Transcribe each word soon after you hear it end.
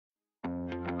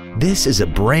This is a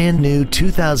brand new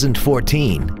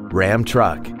 2014 Ram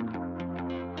truck.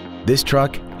 This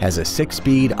truck has a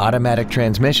 6-speed automatic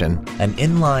transmission, an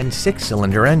inline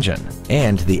 6-cylinder engine,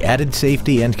 and the added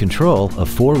safety and control of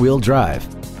 4-wheel drive.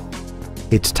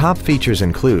 Its top features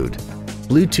include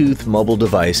Bluetooth mobile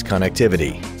device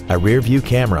connectivity, a rear-view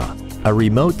camera, a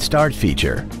remote start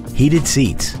feature, heated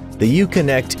seats, the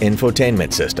Uconnect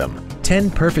infotainment system,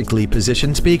 10 perfectly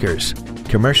positioned speakers,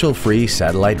 commercial-free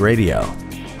satellite radio,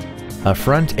 a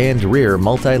front and rear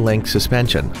multi-link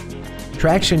suspension,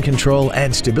 traction control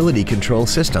and stability control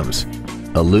systems,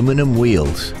 aluminum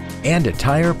wheels, and a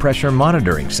tire pressure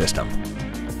monitoring system.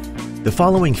 The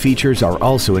following features are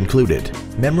also included: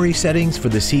 memory settings for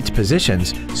the seat's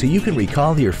positions so you can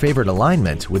recall your favorite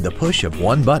alignment with the push of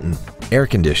one button, air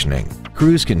conditioning,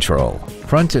 cruise control,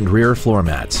 front and rear floor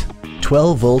mats,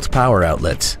 12-volt power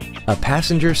outlets, a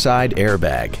passenger side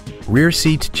airbag, rear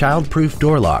seat child-proof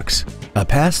door locks, a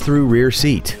pass-through rear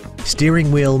seat,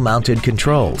 steering wheel mounted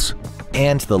controls,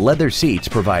 and the leather seats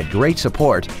provide great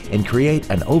support and create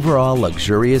an overall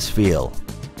luxurious feel.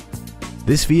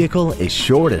 This vehicle is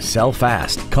sure to sell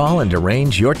fast. Call and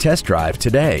arrange your test drive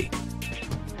today.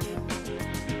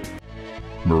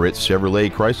 Moritz Chevrolet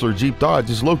Chrysler Jeep Dodge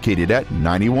is located at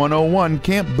 9101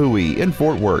 Camp Bowie in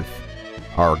Fort Worth.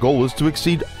 Our goal is to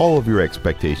exceed all of your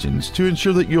expectations to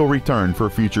ensure that you'll return for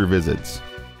future visits.